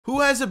Who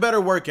has a better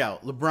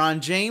workout, LeBron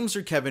James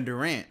or Kevin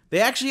Durant?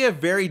 They actually have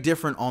very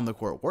different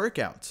on-the-court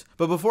workouts.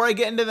 But before I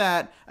get into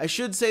that, I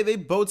should say they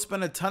both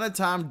spend a ton of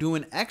time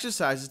doing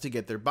exercises to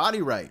get their body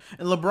right.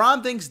 And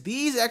LeBron thinks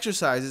these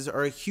exercises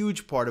are a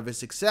huge part of his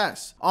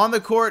success. On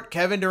the court,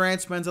 Kevin Durant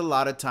spends a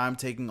lot of time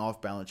taking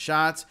off-balance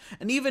shots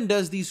and even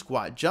does these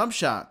squat jump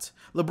shots.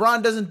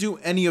 LeBron doesn't do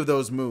any of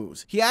those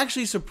moves. He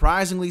actually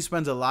surprisingly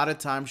spends a lot of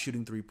time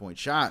shooting three-point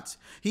shots.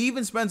 He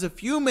even spends a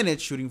few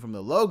minutes shooting from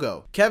the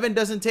logo. Kevin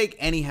doesn't take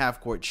any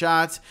half-court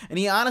shots, and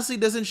he honestly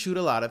doesn't shoot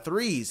a lot of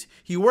threes.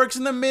 He works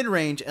in the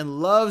mid-range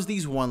and loves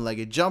these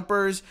one-legged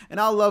jumpers, and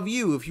I'll love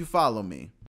you if you follow me.